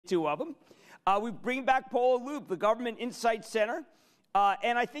two of them. We bring back Paula Loop, the Government Insight Center.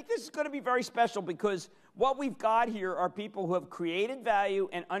 And I think this is going to be very special because what we've got here are people who have created value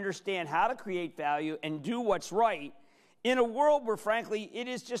and understand how to create value and do what's right in a world where, frankly, it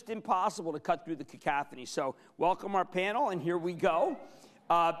is just impossible to cut through the cacophony. So welcome our panel, and here we go.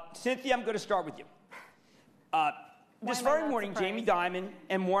 Cynthia, I'm going to start with you. This very morning, Jamie Dimon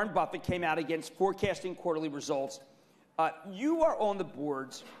and Warren Buffett came out against forecasting quarterly results. You are on the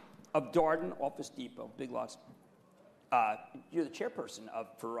boards of Darden, Office Depot, Big Lots. You're the chairperson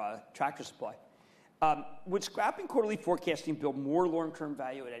for Tractor Supply. Would scrapping quarterly forecasting build more long-term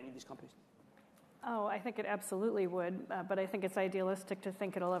value at any of these companies? Oh, I think it absolutely would, but I think it's idealistic to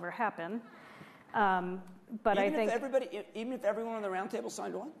think it'll ever happen. But even if everyone on the round table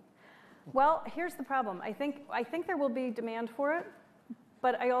signed on? Well, here's the problem. I think there will be demand for it,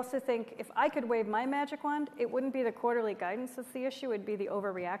 but I also think if I could wave my magic wand, it wouldn't be the quarterly guidance that's the issue. It'd be the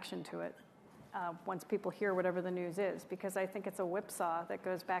overreaction to it once people hear whatever the news is, because I think it's a whipsaw that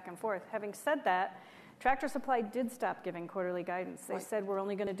goes back and forth. Having said that, Tractor Supply did stop giving quarterly guidance. They said we're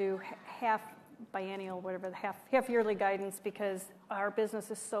only going to do half biennial, whatever, the half yearly guidance because our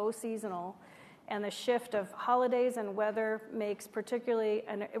business is so seasonal. And the shift of holidays and weather makes particularly,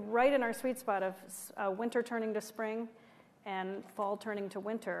 and right in our sweet spot of winter turning to spring and fall turning to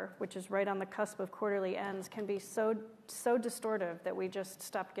winter, which is right on the cusp of quarterly ends, can be so distortive that we just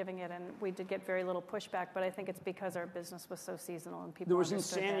stopped giving it, and we did get very little pushback. But I think it's because our business was so seasonal and people. There was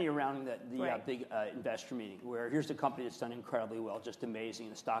insanity around the right. Big investor meeting where here's a company that's done incredibly well, just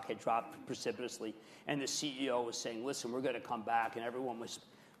amazing. The stock had dropped precipitously, and the CEO was saying, "Listen, we're going to come back," and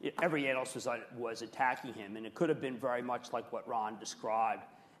every analyst was attacking him, and it could have been very much like what Ron described.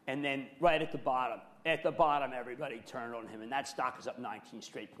 And then right at the bottom, everybody turned on him, and that stock is up 19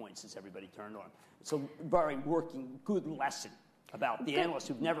 straight points since everybody turned on him. It's a very good lesson about the analysts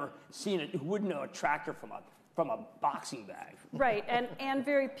who've never seen it, who wouldn't know a tractor from a boxing bag. Right, and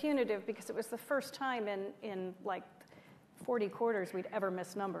very punitive because it was the first time in like 40 quarters we'd ever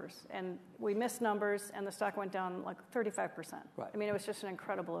missed numbers, and we missed numbers, and the stock went down like 35%. Right. I mean, it was just an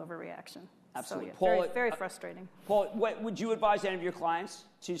incredible overreaction. Absolutely. So, yeah, Paul, very frustrating. Paul, what would you advise any of your clients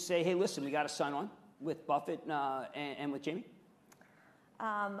to say, hey, listen, we got to sign on with Buffett and with Jamie?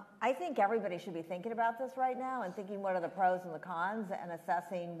 I think everybody should be thinking about this right now and thinking what are the pros and the cons and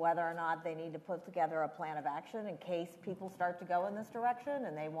assessing whether or not they need to put together a plan of action in case people start to go in this direction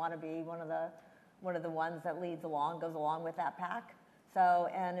and they want to be one of the ones that goes along with that pack. So,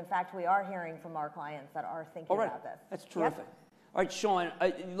 and in fact, we are hearing from our clients that are thinking about this. That's terrific. Yep. All right, Sean,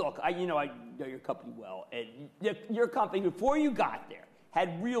 look, I know your company well, and your company, before you got there,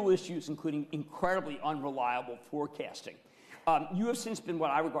 had real issues, including incredibly unreliable forecasting. You have since been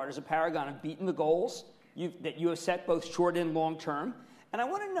what I regard as a paragon of beating the goals that you have set both short and long term. And I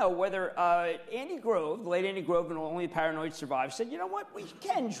want to know whether Andy Grove, the late Andy Grove, and Only the Paranoid Survive, said, you know what, we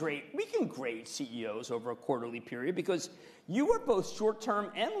can grade CEOs over a quarterly period because you are both short-term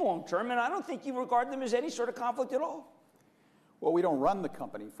and long-term, and I don't think you regard them as any sort of conflict at all. Well, we don't run the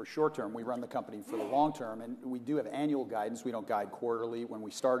company for short-term. We run the company for the long-term, and we do have annual guidance. We don't guide quarterly. When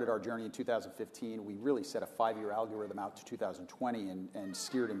we started our journey in 2015, we really set a 5-year algorithm out to 2020 and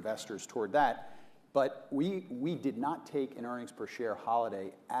steered investors toward that. But we did not take an earnings per share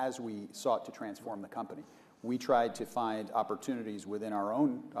holiday as we sought to transform the company. We tried to find opportunities within our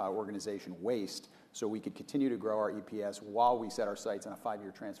own organization, waste, so we could continue to grow our EPS while we set our sights on a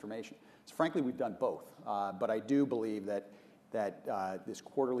 5-year transformation. So frankly, we've done both. But I do believe that this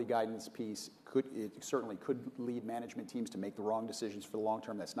quarterly guidance piece certainly could lead management teams to make the wrong decisions for the long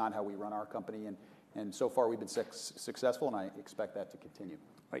term. That's not how we run our company, and so far we've been successful, and I expect that to continue.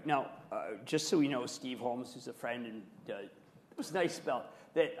 Right now, just so we know, Steve Holmes, who's a friend, and it was nice about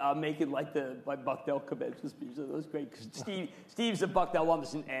that making like my Bucknell commencement speech. That was great because Steve's a Bucknell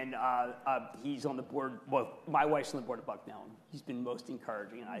alumnus, and he's on the board. Well, my wife's on the board of Bucknell, and he's been most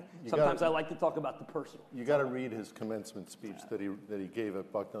encouraging. And I like to talk about the personal. You got to read his commencement speech that he gave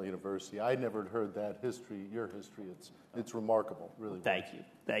at Bucknell University. I never heard that history. Your history, it's remarkable, really. Thank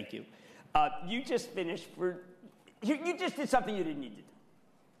you. You just finished you just did something you didn't need to do.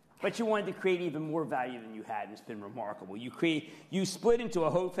 But you wanted to create even more value than you had, and it's been remarkable. You split into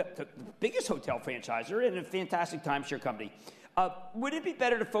the biggest hotel franchisor and a fantastic timeshare company. Would it be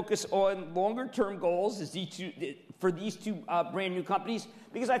better to focus on longer-term goals for these two brand new companies?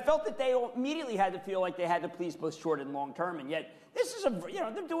 Because I felt that they immediately had to feel like they had to please both short and long term, and yet this is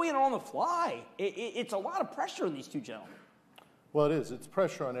they're doing it on the fly. It's a lot of pressure on these two gentlemen. Well, it is. It's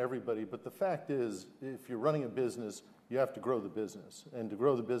pressure on everybody. But the fact is, if you're running a business, you have to grow the business. And to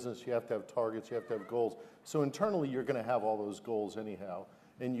grow the business, you have to have targets, you have to have goals. So internally, you're going to have all those goals anyhow.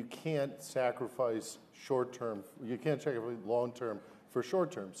 and you can't sacrifice short-term, you can't sacrifice long-term for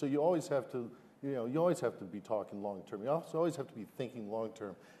short-term. So you always have to, you always have to be talking long-term. You also always have to be thinking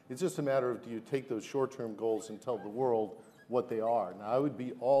long-term. It's just a matter of, do you take those short-term goals and tell the world what they are? Now, I would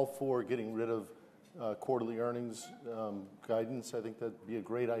be all for getting rid of quarterly earnings guidance. I think that'd be a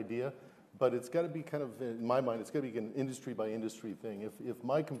great idea. But it's got to be kind of, in my mind, it's got to be an industry-by-industry thing. If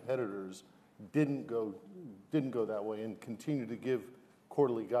my competitors didn't go that way and continue to give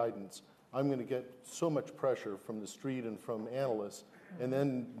quarterly guidance, I'm going to get so much pressure from the street and from analysts, and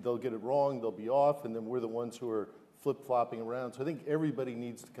then they'll get it wrong, they'll be off, and then we're the ones who are flip-flopping around. So I think everybody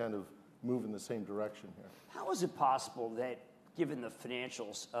needs to kind of move in the same direction here. How is it possible that, given the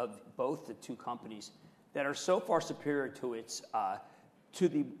financials of both the two companies that are so far superior to its to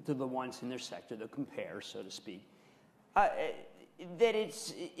the ones in their sector, the compare, so to speak, that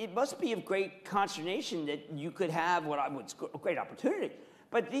it must be of great consternation that you could have what's a great opportunity.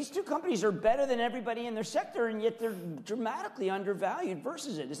 But these two companies are better than everybody in their sector, and yet they're dramatically undervalued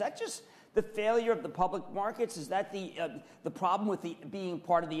versus it. Is that just the failure of the public markets? Is that the problem with being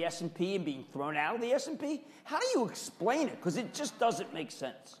part of the S&P and being thrown out of the S&P? How do you explain it? Because it just doesn't make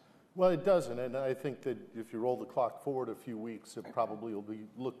sense. Well, it doesn't, and I think that if you roll the clock forward a few weeks, it probably will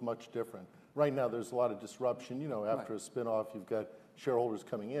look much different. Right now, there's a lot of disruption. After a spinoff, you've got shareholders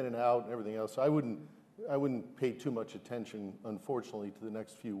coming in and out and everything else. I wouldn't pay too much attention, unfortunately, to the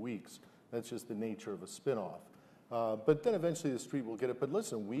next few weeks. That's just the nature of a spinoff. But then eventually the street will get it. But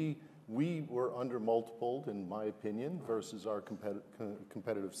listen, we were under-multipled, in my opinion, versus our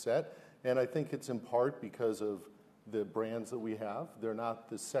competitive set. And I think it's in part because of the brands that we have. They're not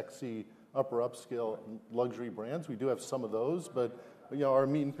the sexy upper upscale luxury brands. We do have some of those, but our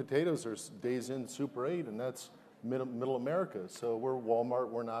meat and potatoes are Days Inn, Super 8, and that's middle America. So we're Walmart,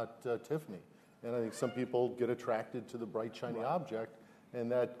 we're not Tiffany. And I think some people get attracted to the bright, shiny object,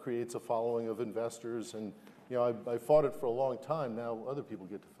 and that creates a following of investors. And I fought it for a long time. Now other people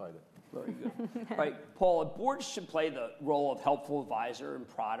get to fight it. Very good. Right, Paul, boards should play the role of helpful advisor and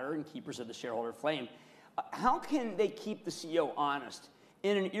prodder and keepers of the shareholder flame. How can they keep the CEO honest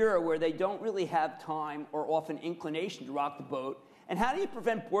in an era where they don't really have time or often inclination to rock the boat? And how do you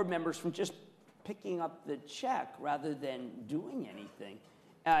prevent board members from just picking up the check rather than doing anything?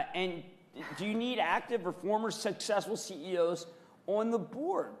 And do you need active or former successful CEOs on the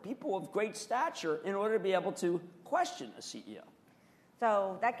board, people of great stature, in order to be able to question a CEO?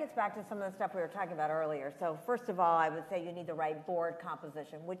 So that gets back to some of the stuff we were talking about earlier. So first of all, I would say you need the right board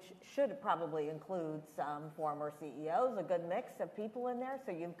composition, which should probably include some former CEOs, a good mix of people in there,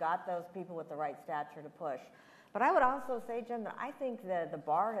 so you've got those people with the right stature to push. But I would also say, Jim, that I think that the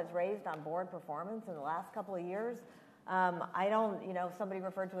bar has raised on board performance in the last couple of years. I don't, somebody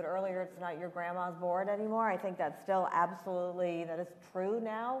referred to it earlier, it's not your grandma's board anymore. I think that's still absolutely, that is true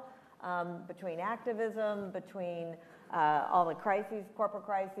now, between activism, between all the crises, corporate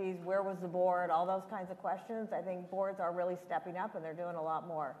crises, where was the board, all those kinds of questions. I think boards are really stepping up and they're doing a lot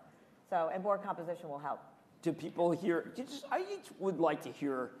more. So, and board composition will help. Do people hear, I would like to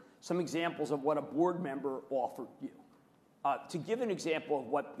hear some examples of what a board member offered you. To give an example of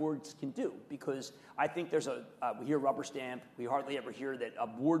what boards can do, because I think there's we hear rubber stamp, we hardly ever hear that a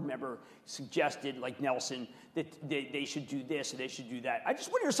board member suggested, like Nelson, that they should do this or they should do that. I just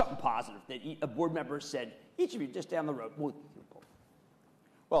want to hear something positive, that a board member said, each of you just down the road.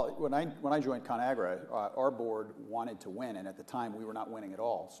 Well, when I joined ConAgra, our board wanted to win, and at the time we were not winning at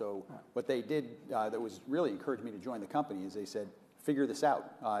all. So what they did that was really encouraged me to join the company is they said, figure this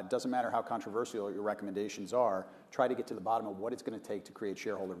out. It doesn't matter how controversial your recommendations are. Try to get to the bottom of what it's going to take to create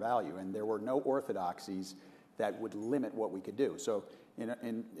shareholder value. And there were no orthodoxies that would limit what we could do. So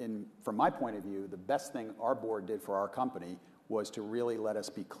from my point of view, the best thing our board did for our company was to really let us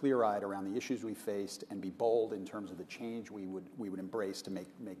be clear-eyed around the issues we faced and be bold in terms of the change we would embrace to make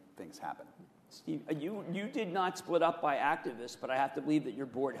things happen. Steve, you did not split up by activists, but I have to believe that your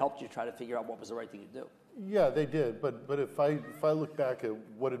board helped you try to figure out what was the right thing to do. Yeah, they did. But if I look back at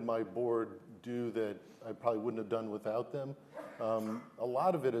what did my board do that I probably wouldn't have done without them, a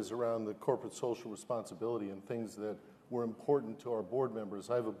lot of it is around the corporate social responsibility and things that were important to our board members.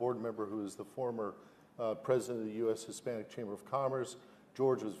 I have a board member who is the former president of the U.S. Hispanic Chamber of Commerce.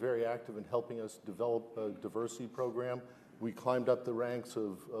 George was very active in helping us develop a diversity program. We climbed up the ranks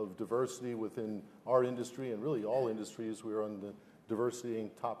of diversity within our industry and really all industries. We were on the Diversity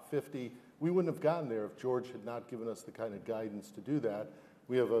Inc. Top 50. We wouldn't have gotten there if George had not given us the kind of guidance to do that.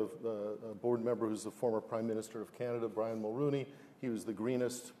 We have a board member who's the former Prime Minister of Canada, Brian Mulroney. He was the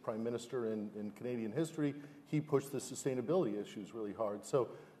greenest Prime Minister in Canadian history. He pushed the sustainability issues really hard. So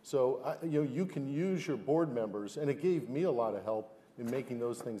you can use your board members, and it gave me a lot of help in making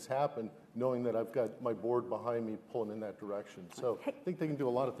those things happen, knowing that I've got my board behind me pulling in that direction. So I think they can do a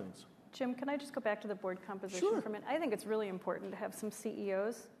lot of things. Jim, can I just go back to the board composition for a minute? I think it's really important to have some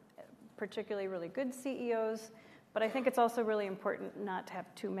CEOs, particularly really good CEOs, but I think it's also really important not to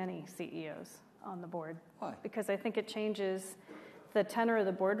have too many CEOs on the board. Why? Because I think it changes the tenor of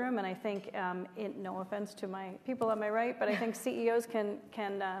the boardroom, and I think, no offense to my people on my right, but I think CEOs can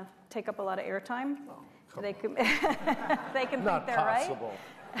take up a lot of airtime. They can think Not they're possible.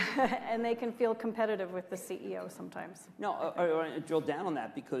 right, and they can feel competitive with the CEO sometimes. No, I want to drill down on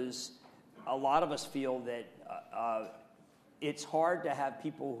that because a lot of us feel that it's hard to have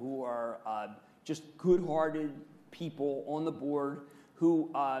people who are just good-hearted people on the board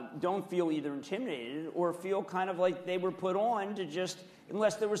who don't feel either intimidated or feel kind of like they were put on to just,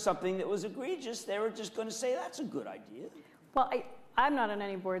 unless there was something that was egregious, they were just going to say, that's a good idea. Well, I'm not on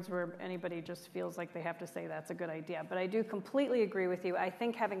any boards where anybody just feels like they have to say that's a good idea, but I do completely agree with you. I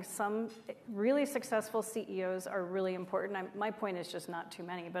think having some really successful CEOs are really important. My point is just not too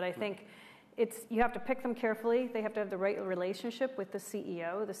many, but I think you have to pick them carefully. They have to have the right relationship with the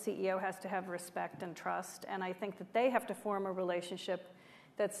CEO. The CEO has to have respect and trust, and I think that they have to form a relationship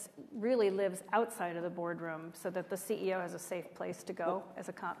that really lives outside of the boardroom so that the CEO has a safe place to go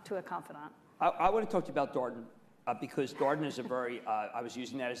to a confidant. I want to talk to you about Darden because Darden is a very, I was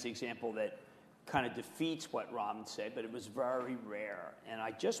using that as the example that kind of defeats what Ram said, but it was very rare. And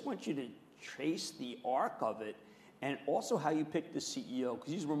I just want you to trace the arc of it and also how you picked the CEO,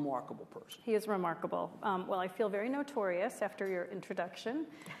 because he's a remarkable person. He is remarkable. Well, I feel very notorious after your introduction.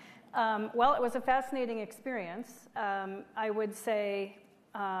 Well, it was a fascinating experience. I would say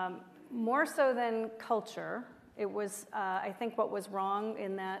more so than culture. It was, I think, what was wrong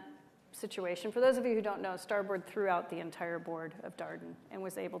in that situation. For those of you who don't know, Starboard threw out the entire board of Darden and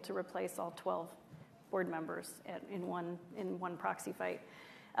was able to replace all 12 board members in one proxy fight.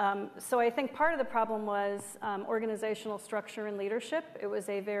 So I think part of the problem was organizational structure and leadership. It was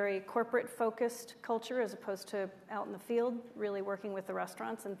a very corporate-focused culture as opposed to out in the field, really working with the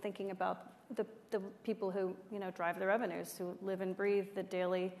restaurants and thinking about the people who drive the revenues, who live and breathe the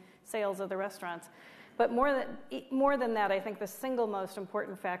daily sales of the restaurants. But more than that, I think the single most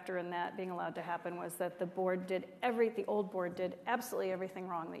important factor in that being allowed to happen was that the old board did absolutely everything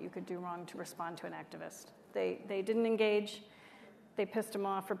wrong that you could do wrong to respond to an activist. They didn't engage. They pissed him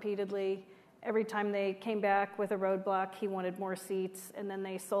off repeatedly. Every time they came back with a roadblock, he wanted more seats, and then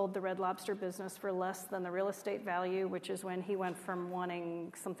they sold the Red Lobster business for less than the real estate value, which is when he went from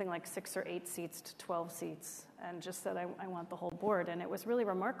wanting something like 6 or 8 seats to 12 seats and just said, I want the whole board. And it was really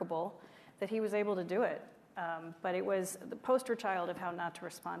remarkable that he was able to do it. But it was the poster child of how not to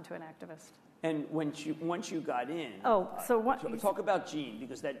respond to an activist. And once you got in, talk about Gene,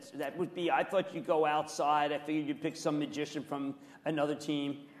 because that would be, I thought you'd go outside. I figured you'd pick some magician from another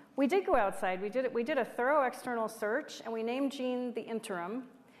team. We did go outside. We did a thorough external search, and we named Gene the interim.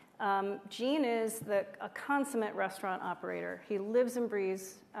 Gene is a consummate restaurant operator. He lives and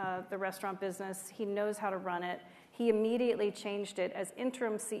breathes the restaurant business. He knows how to run it. He immediately changed it as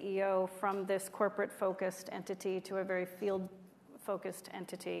interim CEO from this corporate-focused entity to a very field-focused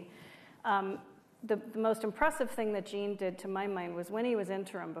entity. The most impressive thing that Gene did, to my mind, was when he was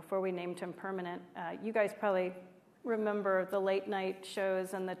interim, before we named him permanent. You guys probably remember the late-night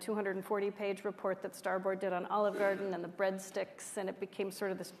shows and the 240-page report that Starboard did on Olive Garden and the breadsticks, and it became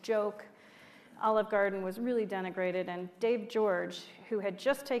sort of this joke. Olive Garden was really denigrated, and Dave George, who had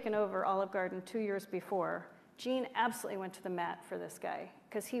just taken over Olive Garden 2 years before, Gene absolutely went to the mat for this guy,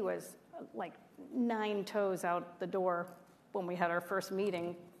 because he was like 9 toes out the door when we had our first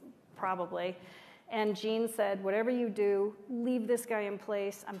meeting, probably. And Gene said, whatever you do, leave this guy in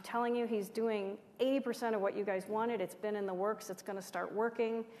place. I'm telling you, he's doing 80% of what you guys wanted. It's been in the works. It's going to start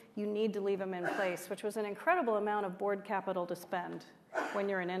working. You need to leave him in place, which was an incredible amount of board capital to spend when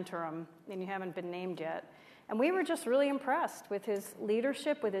you're an interim and you haven't been named yet. And we were just really impressed with his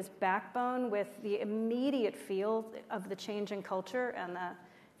leadership, with his backbone, with the immediate feel of the change in culture and the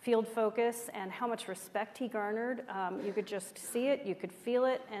field focus and how much respect he garnered. You could just see it, you could feel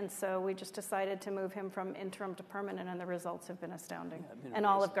it, and so we just decided to move him from interim to permanent, and the results have been astounding. And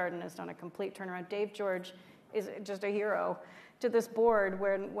Olive Garden has done a complete turnaround. Dave George is just a hero to this board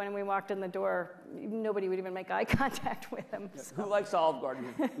when we walked in the door, nobody would even make eye contact with him. So. Who likes Olive Garden?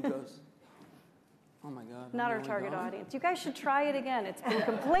 Who goes? Oh my God. Not our target audience. You guys should try it again. It's been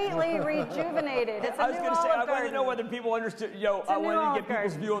completely rejuvenated. It's a I was new going to say, I Olive wanted to know Garden. whether people understood, I wanted to get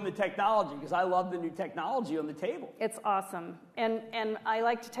people's view on the technology, because I love the new technology on the table. It's awesome. And I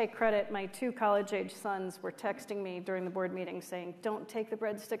like to take credit. My 2 college-age sons were texting me during the board meeting saying, don't take the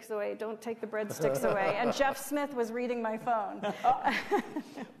breadsticks away, don't take the breadsticks away. And Jeff Smith was reading my phone.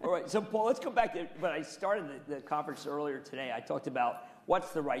 All right, so Paul, let's go back to when I started the conference earlier today. I talked about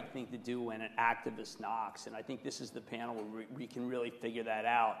what's the right thing to do when an activist knocks, and I think this is the panel where we can really figure that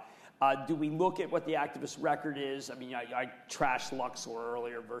out. Do we look at what the activist record is? I mean, I trashed Luxor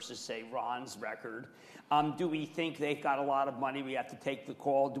earlier versus, say, Ron's record. Do we think they've got a lot of money, we have to take the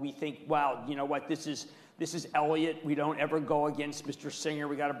call? Do we think, wow, you know what, this is Elliott, we don't ever go against Mr. Singer,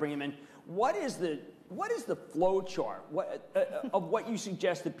 we got to bring him in? What is the flow chart of what you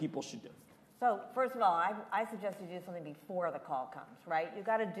suggest that people should do? So first of all, I suggest you do something before the call comes, right? You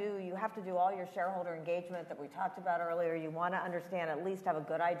have to do all your shareholder engagement that we talked about earlier. You want to understand, at least have a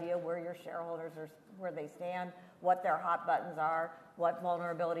good idea where your shareholders are, where they stand, what their hot buttons are, what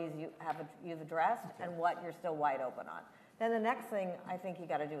vulnerabilities you've addressed, and what you're still wide open on. Then the next thing I think you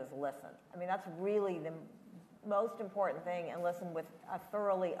got to do is listen. I mean, that's really the most important thing, and listen with a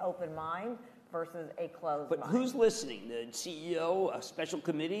thoroughly open mind versus a closed mind. But who's listening? The CEO, a special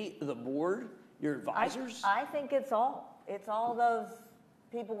committee, the board, your advisors? I think it's all those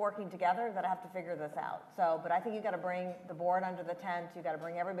people working together that have to figure this out. So, but I think you got to bring the board under the tent. You got to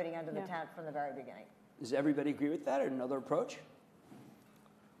bring everybody under the tent from the very beginning. Does everybody agree with that, or another approach?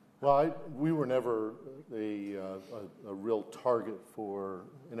 Well, we were never a real target for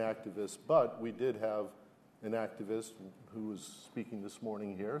an activist, but we did have an activist who was speaking this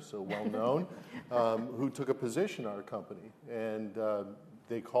morning here, so well known, who took a position in our company. And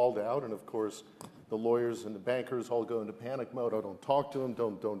they called out, and of course, the lawyers and the bankers all go into panic mode. Oh, don't talk to him,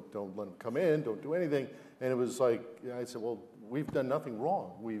 don't let him come in, don't do anything. And it was like, I said, well, we've done nothing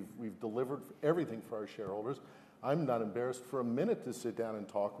wrong. We've delivered everything for our shareholders. I'm not embarrassed for a minute to sit down and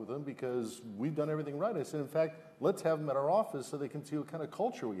talk with them because we've done everything right. I said, in fact, let's have them at our office so they can see what kind of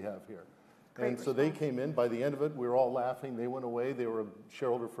culture we have here. And so they came in. By the end of it, we were all laughing. They went away. They were a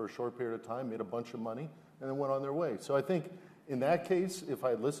shareholder for a short period of time, made a bunch of money, and then went on their way. So I think in that case, if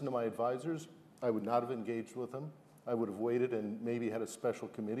I had listened to my advisors, I would not have engaged with them. I would have waited and maybe had a special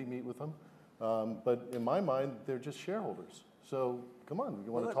committee meet with them. But in my mind, they're just shareholders. So come on,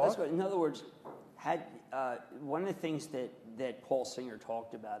 you want to talk? In other words, one of the things that Paul Singer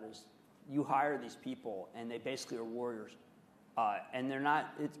talked about is you hire these people, and they basically are warriors. And they're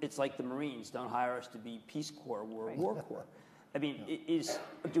not, it's like the Marines, don't hire us to be Peace Corps, we're a War Corps. I mean,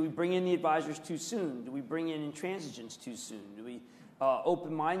 do we bring in the advisors too soon? Do we bring in intransigence too soon? Do we,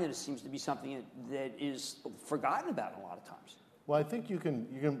 open-mindedness seems to be something that is forgotten about a lot of times. Well, I think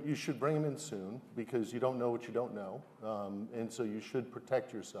you should bring them in soon because you don't know what you don't know. And so you should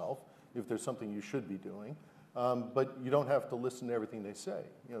protect yourself if there's something you should be doing. But you don't have to listen to everything they say.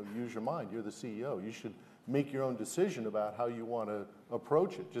 Use your mind. You're the CEO. You should make your own decision about how you want to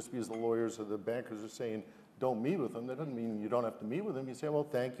approach it. Just because the lawyers or the bankers are saying, don't meet with them, that doesn't mean you don't have to meet with them. You say, well,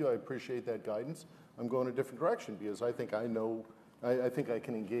 thank you, I appreciate that guidance. I'm going a different direction because I think I know, I think I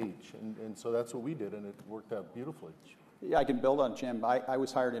can engage. And so that's what we did, and it worked out beautifully. Yeah, I can build on Jim. I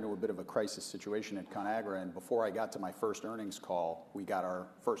was hired into a bit of a crisis situation at ConAgra, and before I got to my first earnings call, we got our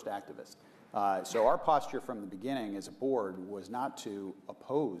first activist. So our posture from the beginning as a board was not to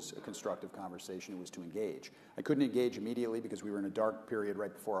oppose a constructive conversation, it was to engage. I couldn't engage immediately because we were in a dark period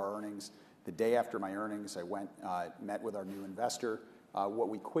right before our earnings. The day after my earnings, I went, met with our new investor. What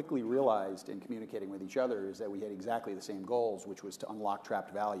we quickly realized in communicating with each other is that we had exactly the same goals, which was to unlock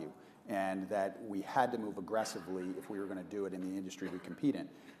trapped value, and that we had to move aggressively if we were going to do it in the industry we compete in.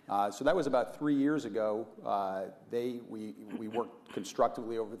 So that was about 3 years ago. We worked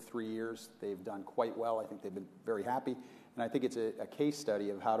constructively over the 3 years. They've done quite well. I think they've been very happy. And I think it's a case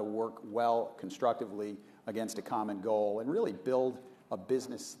study of how to work well constructively against a common goal and really build a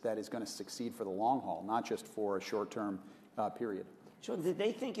business that is going to succeed for the long haul, not just for a short-term period. So did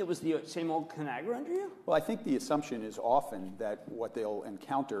they think it was the same old ConAgra under you? Well, I think the assumption is often that what they'll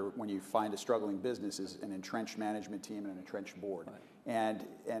encounter when you find a struggling business is an entrenched management team and an entrenched board. Right.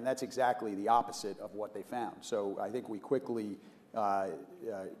 And that's exactly the opposite of what they found. So I think we quickly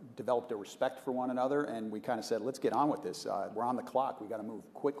developed a respect for one another, and we kind of said, let's get on with this. We're on the clock. We got to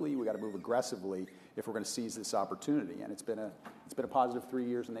move quickly. We got to move aggressively if we're going to seize this opportunity. And it's been a positive 3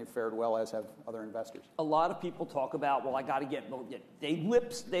 years, and they've fared well, as have other investors. A lot of people talk about, well, I got to get they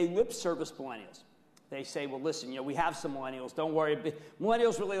lip service millennials. They say, well, listen, we have some millennials. Don't worry.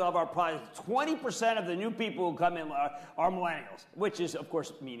 Millennials really love our product. 20% of the new people who come in are millennials, which is, of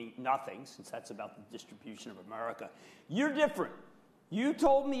course, meaning nothing, since that's about the distribution of America. You're different. You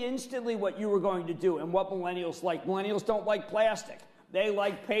told me instantly what you were going to do and what millennials like. Millennials don't like plastic. They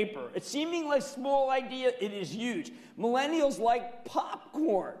like paper. It's seeming like a small idea. It is huge. Millennials like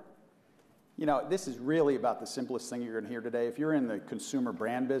popcorn. This is really about the simplest thing you're going to hear today. If you're in the consumer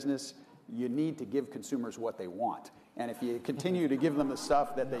brand business, you need to give consumers what they want. And if you continue to give them the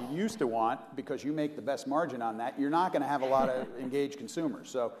stuff that they used to want because you make the best margin on that, you're not going to have a lot of engaged consumers.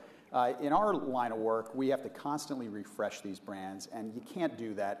 So in our line of work, we have to constantly refresh these brands, and you can't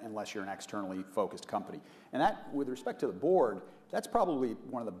do that unless you're an externally focused company. And that, with respect to the board, that's probably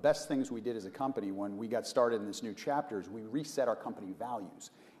one of the best things we did as a company when we got started in this new chapter is we reset our company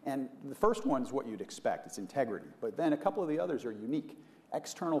values. And the first one's what you'd expect. It's integrity. But then a couple of the others are unique.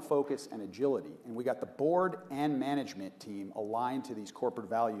 External focus and agility. And we got the board and management team aligned to these corporate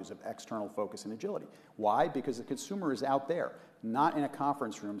values of external focus and agility. Why? Because the consumer is out there, not in a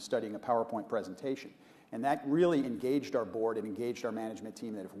conference room studying a PowerPoint presentation. And that really engaged our board and engaged our management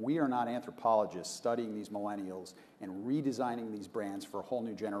team that if we are not anthropologists studying these millennials and redesigning these brands for a whole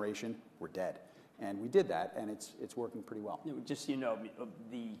new generation, we're dead. And we did that, and it's working pretty well. Just so you know,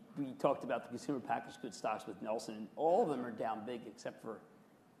 we talked about the consumer packaged goods stocks with Nelson, and all of them are down big except for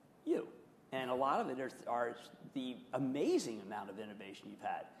you. And a lot of it are the amazing amount of innovation you've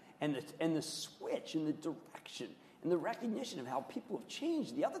had, and the switch and the direction and the recognition of how people have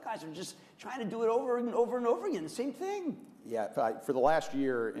changed. The other guys are just trying to do it over and over and over again, the same thing. Yeah, for the last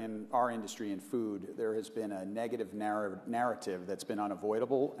year in our industry in food, there has been a negative narrative that's been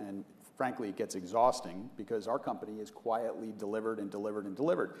unavoidable, and frankly, it gets exhausting because our company has quietly delivered and delivered and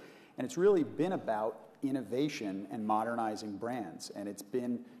delivered. And it's really been about innovation and modernizing brands. And it's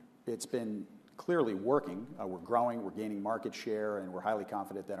been clearly working. We're growing, we're gaining market share, and we're highly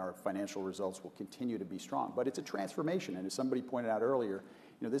confident that our financial results will continue to be strong. But it's a transformation. And as somebody pointed out earlier,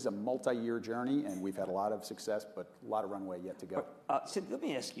 this is a multi-year journey, and we've had a lot of success, but a lot of runway yet to go. So let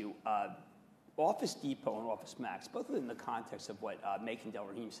me ask you, Office Depot and Office Max, both in the context of what Macon Del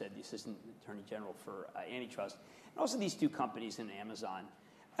Rahim said, the Assistant Attorney General for Antitrust, and also these two companies in Amazon.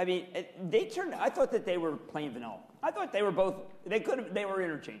 I mean, I thought that they were plain vanilla. I thought they were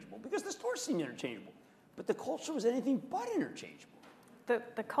interchangeable because the stores seemed interchangeable, but the culture was anything but interchangeable.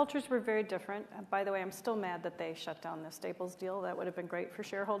 The cultures were very different. By the way, I'm still mad that they shut down the Staples deal. That would have been great for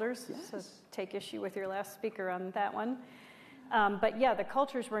shareholders. Yes. So take issue with your last speaker on that one. But yeah, the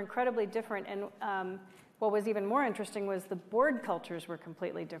cultures were incredibly different. And what was even more interesting was the board cultures were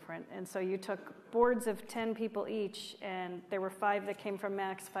completely different. And so you took boards of 10 people each, and there were 5 that came from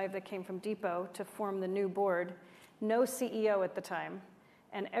Max, 5 that came from Depot to form the new board. No CEO at the time.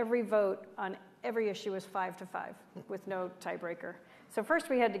 And every vote on every issue was 5-5 with no tiebreaker. So first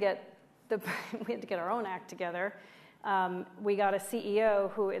we had to get our own act together. We got a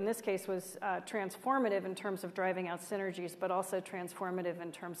CEO who, in this case, was transformative in terms of driving out synergies, but also transformative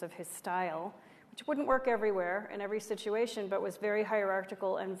in terms of his style, which wouldn't work everywhere in every situation, but was very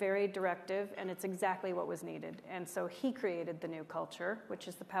hierarchical and very directive, and it's exactly what was needed. And so he created the new culture, which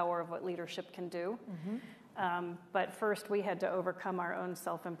is the power of what leadership can do. Mm-hmm. But first, we had to overcome our own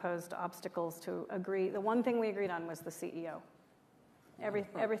self-imposed obstacles to agree. The one thing we agreed on was the CEO.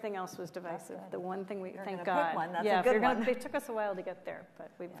 Everything else was divisive. The one thing we, thank God. Pick one. That's a good one. It took us a while to get there, but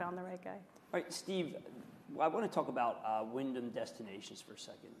we found the right guy. All right, Steve, I want to talk about Wyndham Destinations for a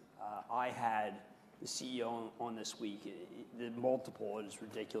second. I had the CEO on this week. The multiple is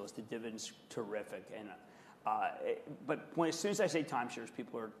ridiculous. The dividend's terrific. And but as soon as I say timeshares,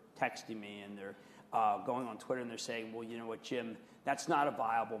 people are texting me and they're going on Twitter and they're saying, well, you know what, Jim, that's not a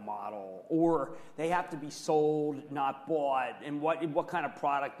viable model, or they have to be sold, not bought, and what kind of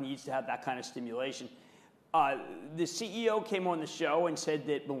product needs to have that kind of stimulation. The CEO came on the show and said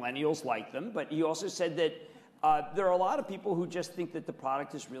that millennials like them, but he also said that there are a lot of people who just think that the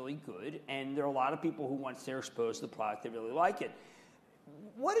product is really good, and there are a lot of people who, once they're exposed to the product, they really like it.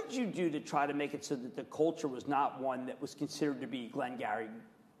 What did you do to try to make it so that the culture was not one that was considered to be Glengarry,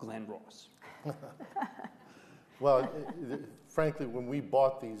 Glen Ross? Well, frankly, when we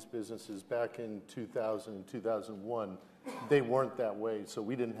bought these businesses back in 2000 and 2001, they weren't that way, so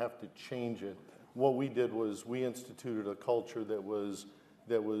we didn't have to change it. What we did was we instituted a culture that was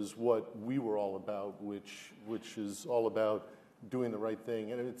what we were all about, which is all about doing the right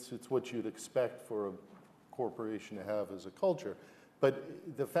thing, and it's what you'd expect for a corporation to have as a culture.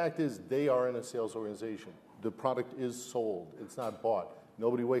 But the fact is, they are in a sales organization. The product is sold. It's not bought.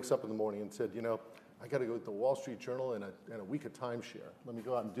 Nobody wakes up in the morning and said, I got to go to the Wall Street Journal and a week of timeshare. Let me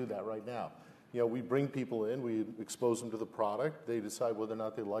go out and do that right now. We bring people in, we expose them to the product, they decide whether or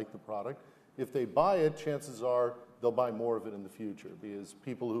not they like the product. If they buy it, chances are they'll buy more of it in the future, because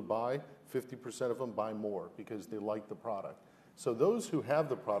people who buy, 50% of them buy more because they like the product. So those who have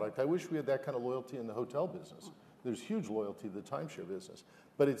the product, I wish we had that kind of loyalty in the hotel business. There's huge loyalty to the timeshare business,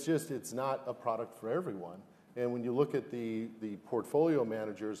 but it's not a product for everyone. And when you look at the portfolio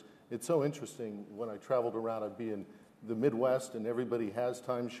managers, it's so interesting. When I traveled around, I'd be in the Midwest and everybody has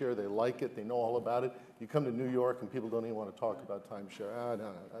timeshare, they like it, they know all about it. You come to New York and people don't even want to talk about timeshare.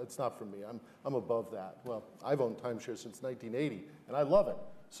 No, it's not for me, I'm above that. Well, I've owned timeshare since 1980 and I love it.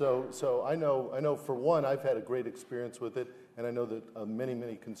 So I know for one, I've had a great experience with it, and I know that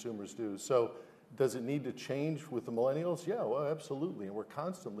many consumers do. So does it need to change with the millennials? Yeah, well, absolutely, and we're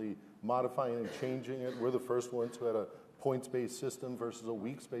constantly modifying and changing it. We're the first ones who had a points-based system versus a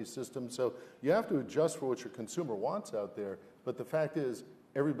weeks-based system. So you have to adjust for what your consumer wants out there. But the fact is,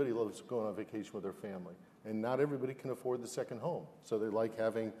 everybody loves going on vacation with their family, and not everybody can afford the second home. So they like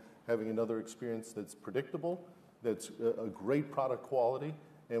having another experience that's predictable, that's a great product quality,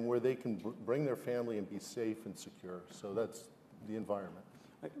 and where they can bring their family and be safe and secure. So that's the environment.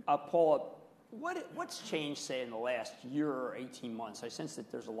 Paula, what's changed, say, in the last year or 18 months? I sense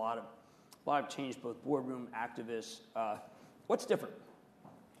that there's a lot of change, both boardroom, activists. What's different?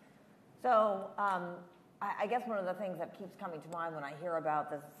 So I guess one of the things that keeps coming to mind when I hear about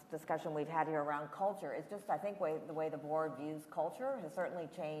this discussion we've had here around culture is just, I think, the way the board views culture has certainly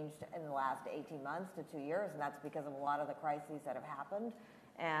changed in the last 18 months to 2 years, and that's because of a lot of the crises that have happened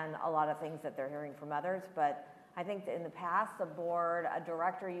and a lot of things that they're hearing from others. But I think that in the past, the board, a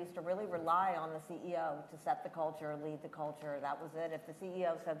director used to really rely on the CEO to set the culture, lead the culture. That was it. If the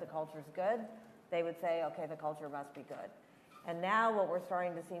CEO said the culture's good, they would say, okay, the culture must be good. And now what we're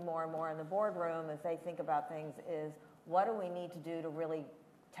starting to see more and more in the boardroom as they think about things is, what do we need to do to really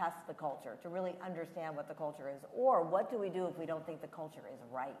test the culture, to really understand what the culture is? Or what do we do if we don't think the culture is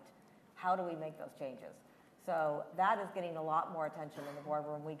right? How do we make those changes? So that is getting a lot more attention in the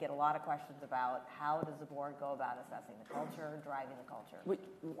boardroom. We get a lot of questions about how does the board go about assessing the culture, driving the culture. Wait,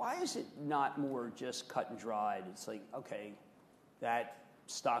 why is it not more just cut and dried? It's like, okay, that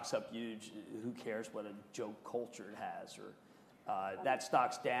stock's up huge. Who cares what a joke culture it has? Or that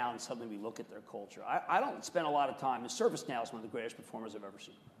stock's down. Suddenly we look at their culture. I don't spend a lot of time. ServiceNow is one of the greatest performers I've ever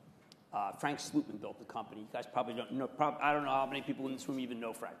seen. Frank Slootman built the company. You guys probably don't know. I don't know how many people in this room even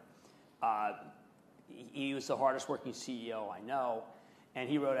know Frank. He was the hardest working CEO I know, and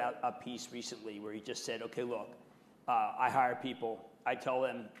he wrote out a piece recently where he just said, okay, look, I hire people. I tell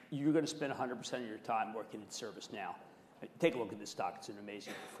them, you're going to spend 100% of your time working at ServiceNow. Take a look at this stock. It's an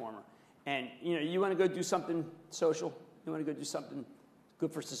amazing performer. And you want to go do something social? You want to go do something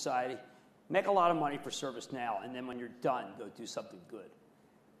good for society? Make a lot of money for ServiceNow, and then when you're done, go do something good.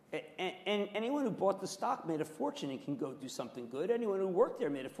 And anyone who bought the stock made a fortune and can go do something good. Anyone who worked there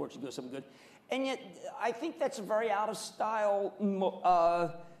made a fortune and go do something good. And yet, I think that's a very out-of-style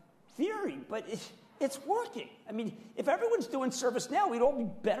theory, but it's working. I mean, if everyone's doing ServiceNow, we'd all be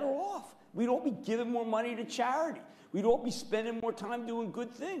better off. We'd all be giving more money to charity. We'd all be spending more time doing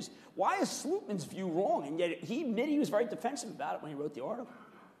good things. Why is Slootman's view wrong? And yet he admitted he was very defensive about it when he wrote the article.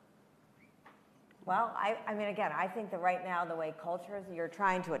 Well, I mean, again, I think that right now the way culture is, you're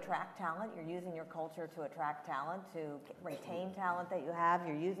trying to attract talent. You're using your culture to attract talent, to retain talent that you have.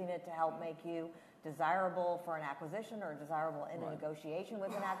 You're using it to help make you desirable for an acquisition or desirable in a negotiation with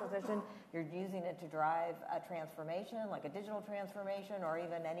an acquisition. You're using it to drive a transformation, like a digital transformation or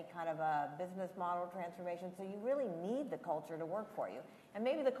even any kind of a business model transformation. So you really need the culture to work for you. And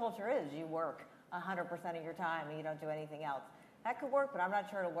maybe the culture is you work 100% of your time and you don't do anything else. That could work, but I'm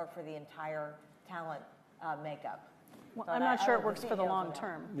not sure it'll work for the entire talent makeup. Well, I'm not sure it works for the long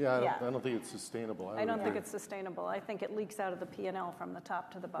term. Yeah, I don't think it's sustainable. I don't think it's sustainable. I think it leaks out of the P&L from the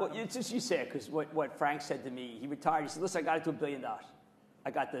top to the bottom. Well, it's just you say it, because what Frank said to me, he retired. He said, listen, I got it to $1 billion.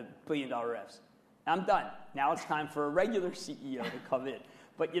 I got the $1 billion revs. I'm done. Now it's time for a regular CEO to come in.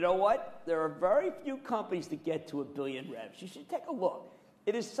 But you know what? There are very few companies that get to $1 billion revs. You should take a look.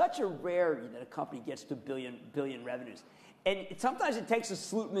 It is such a rarity that a company gets to billion revenues. And sometimes it takes a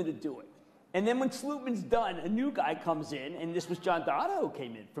Slootman to do it. And then when Slootman's done, a new guy comes in, and this was John Donahoe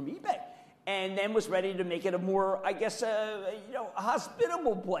came in from eBay, and then was ready to make it a more, I guess, a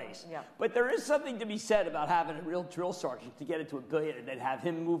hospitable place. Yeah. But there is something to be said about having a real drill sergeant to get it to $1 billion and then have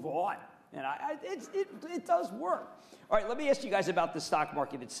him move on. And it does work. All right, let me ask you guys about the stock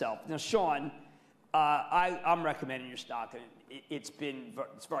market itself. Now, Sean, I'm recommending your stock. It's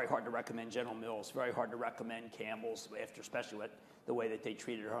very hard to recommend General Mills, very hard to recommend Campbell's, especially the way that they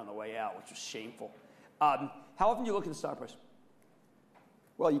treated her on the way out, which was shameful. How often do you look at the stock price?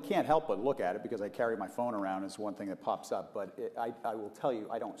 Well, you can't help but look at it because I carry my phone around. It's one thing that pops up. But I will tell you,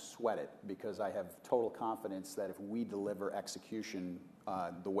 I don't sweat it because I have total confidence that if we deliver execution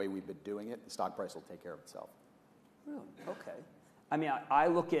the way we've been doing it, the stock price will take care of itself. Really? Okay. I mean, I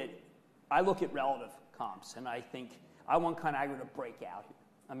look at relative comps, and I think I want ConAgra to break out here.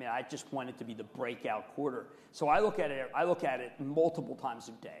 I mean, I just want it to be the breakout quarter. So I look at it multiple times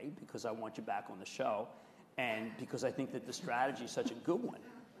a day because I want you back on the show, and because I think that the strategy is such a good one.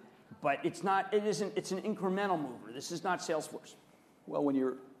 But it's an incremental mover. This is not Salesforce. Well, when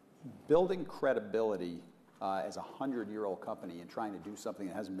you're building credibility as a 100-year-old company and trying to do something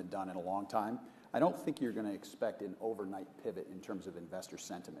that hasn't been done in a long time, I don't think you're going to expect an overnight pivot in terms of investor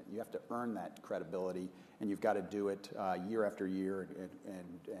sentiment. You have to earn that credibility, and you've got to do it year after year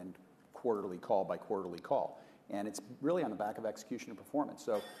and quarterly call by quarterly call. And it's really on the back of execution and performance.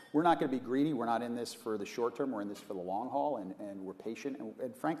 So we're not going to be greedy. We're not in this for the short term. We're in this for the long haul, and we're patient.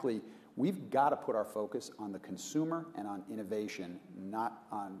 And frankly, we've got to put our focus on the consumer and on innovation, not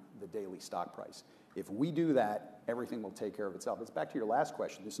on the daily stock price. If we do that, everything will take care of itself. It's back to your last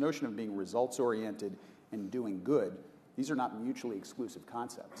question. This notion of being results-oriented and doing good, these are not mutually exclusive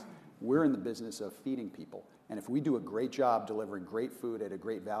concepts. We're in the business of feeding people. And if we do a great job delivering great food at a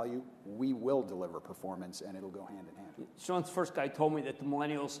great value, we will deliver performance, and it'll go hand in hand. Sean's first guy told me that the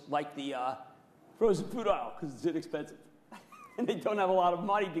millennials like the frozen food aisle because it's inexpensive. And they don't have a lot of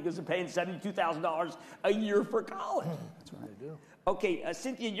money because they're paying $72,000 a year for college. That's right. They do. Okay,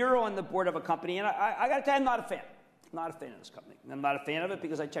 Cynthia, you're on the board of a company, and I got to tell you, I'm not a fan. I'm not a fan of this company. And I'm not a fan of it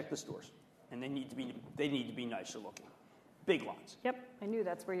because I check the stores, and they need to be nicer looking. Big lines. Yep, I knew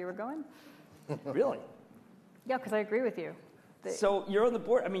that's where you were going. Really? Yeah, because I agree with you. So you're on the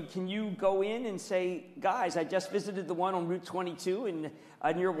board. I mean, can you go in and say, guys, I just visited the one on Route 22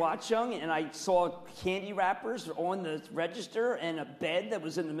 near Watchung, and I saw candy wrappers on the register and a bed that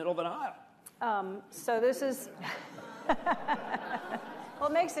was in the middle of an aisle? So this is... Well,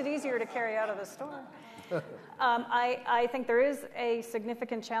 it makes it easier to carry out of the store. I think there is a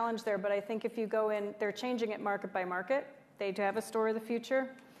significant challenge there, but I think if you go in, they're changing it market by market. They do have a store of the future.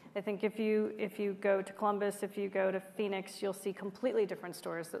 I think if you go to Columbus, if you go to Phoenix, you'll see completely different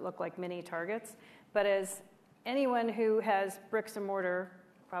stores that look like mini Targets. But as anyone who has bricks and mortar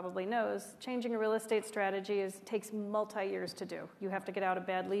probably knows, changing a real estate strategy takes multi-years to do. You have to get out of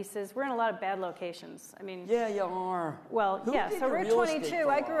bad leases. We're in a lot of bad locations. I mean, yeah, you are. Well, yeah. So Route 22.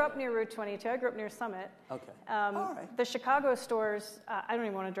 I grew up near Route 22. I grew up near Summit. Okay. All right. The Chicago stores. I don't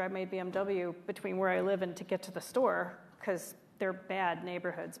even want to drive my BMW between where I live and to get to the store because they're bad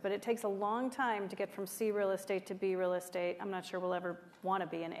neighborhoods. But it takes a long time to get from C real estate to B real estate. I'm not sure we'll ever want to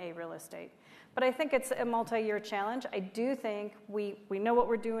be in A real estate. But I think it's a multi-year challenge. I do think we know what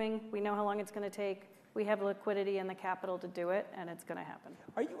we're doing. We know how long it's going to take. We have the liquidity and the capital to do it, and it's going to happen.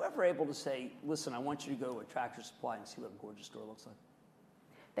 Are you ever able to say, listen, I want you to go to a Tractor Supply and see what a gorgeous store looks like?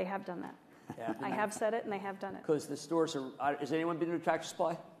 They have done that. Yeah, I have said it, and they have done it. Because the stores are, has anyone been to a Tractor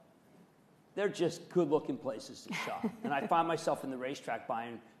Supply? They're just good-looking places to shop. And I find myself in the racetrack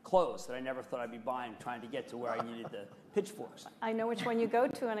buying clothes that I never thought I'd be buying, trying to get to where I needed the pitchforks. I know which one you go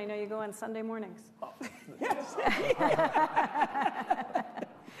to, and I know you go on Sunday mornings. Oh, yes.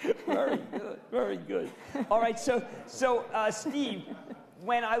 Very good, very good. All right, so Steve,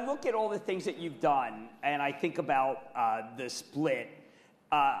 when I look at all the things that you've done, and I think about the split,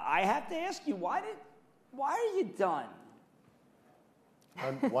 I have to ask you, why are you done?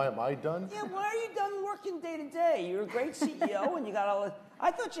 Why am I done? Yeah, why are you done working day to day? You're a great CEO, and you got all the...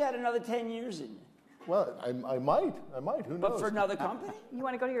 I thought you had another 10 years in you. Well, I might. Who knows? But for another company? You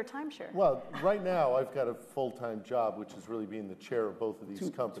want to go to your timeshare? Well, right now I've got a full-time job, which is really being the chair of both of these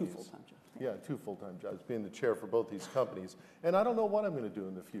companies. Two full-time jobs. Yeah, 2 full-time jobs, being the chair for both these companies. And I don't know what I'm going to do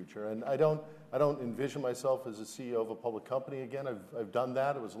in the future. And I don't envision myself as a CEO of a public company again. I've done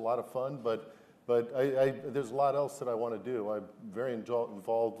that. It was a lot of fun, but there's a lot else that I want to do. I'm very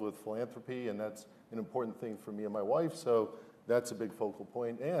involved with philanthropy, and that's an important thing for me and my wife. So that's a big focal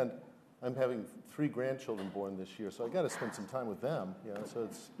point. And I'm having 3 grandchildren born this year, so I got to spend some time with them. You know, so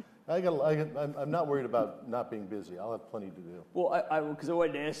I'm not worried about not being busy. I'll have plenty to do. Well, because I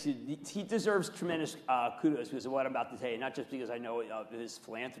wanted to ask you, he deserves tremendous kudos because of what I'm about to tell you, not just because I know his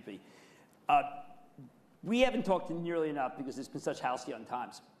philanthropy. We haven't talked nearly enough because it's been such halcyon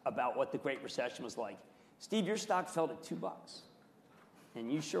times about what the Great Recession was like. Steve, your stock fell to $2,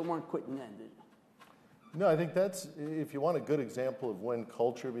 and you sure weren't quitting then, did you? No, I think that's, if you want a good example of when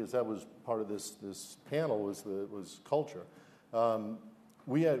culture, because that was part of this panel, was culture.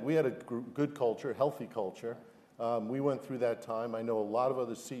 We had a good culture, healthy culture. We went through that time. I know a lot of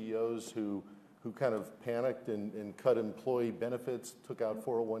other CEOs who who kind of panicked and cut employee benefits, took out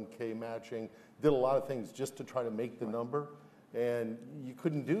 401k matching, did a lot of things just to try to make the number. And you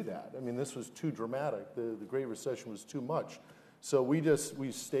couldn't do that. I mean, this was too dramatic. The Great Recession was too much. So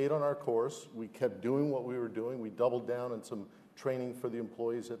we stayed on our course. We kept doing what we were doing. We doubled down on some training for the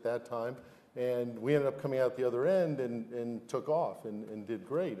employees at that time. And we ended up coming out the other end and took off and did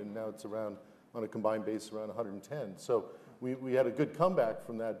great. And now it's around, on a combined basis, around 110. So we had a good comeback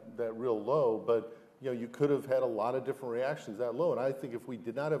from that real low, but you could have had a lot of different reactions that low. And I think if we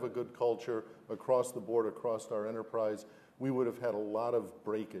did not have a good culture across the board, across our enterprise, we would have had a lot of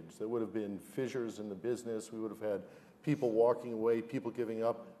breakage. There would have been fissures in the business. We would have had people walking away, people giving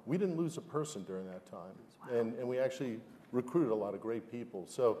up. We didn't lose a person during that time. Wow. And we actually recruited a lot of great people.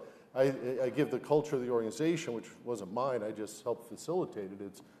 So I give the culture of the organization, which wasn't mine, I just helped facilitate it.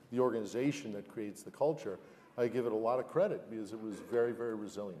 It's the organization that creates the culture. I give it a lot of credit because it was very, very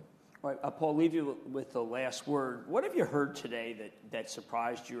resilient. All right, Paul, leave you with the last word. What have you heard today that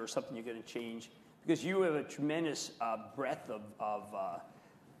surprised you, or something you're going to change? Because you have a tremendous breadth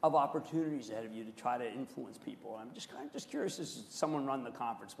of opportunities ahead of you to try to influence people. I'm just curious, as someone run the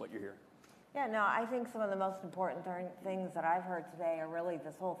conference, what you're hearing. Yeah, no, I think some of the most important things that I've heard today are really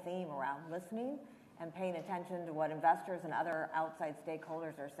this whole theme around listening and paying attention to what investors and other outside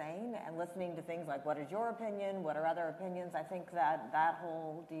stakeholders are saying, and listening to things like, what is your opinion, what are other opinions. I think that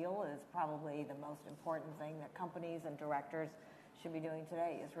whole deal is probably the most important thing that companies and directors should be doing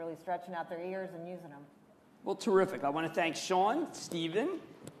today, is really stretching out their ears and using them. Well, terrific. I want to thank Sean, Stephen,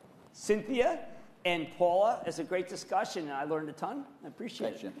 Cynthia, and Paula. It's a great discussion, and I learned a ton. I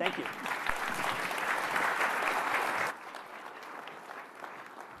appreciate it. Thank you.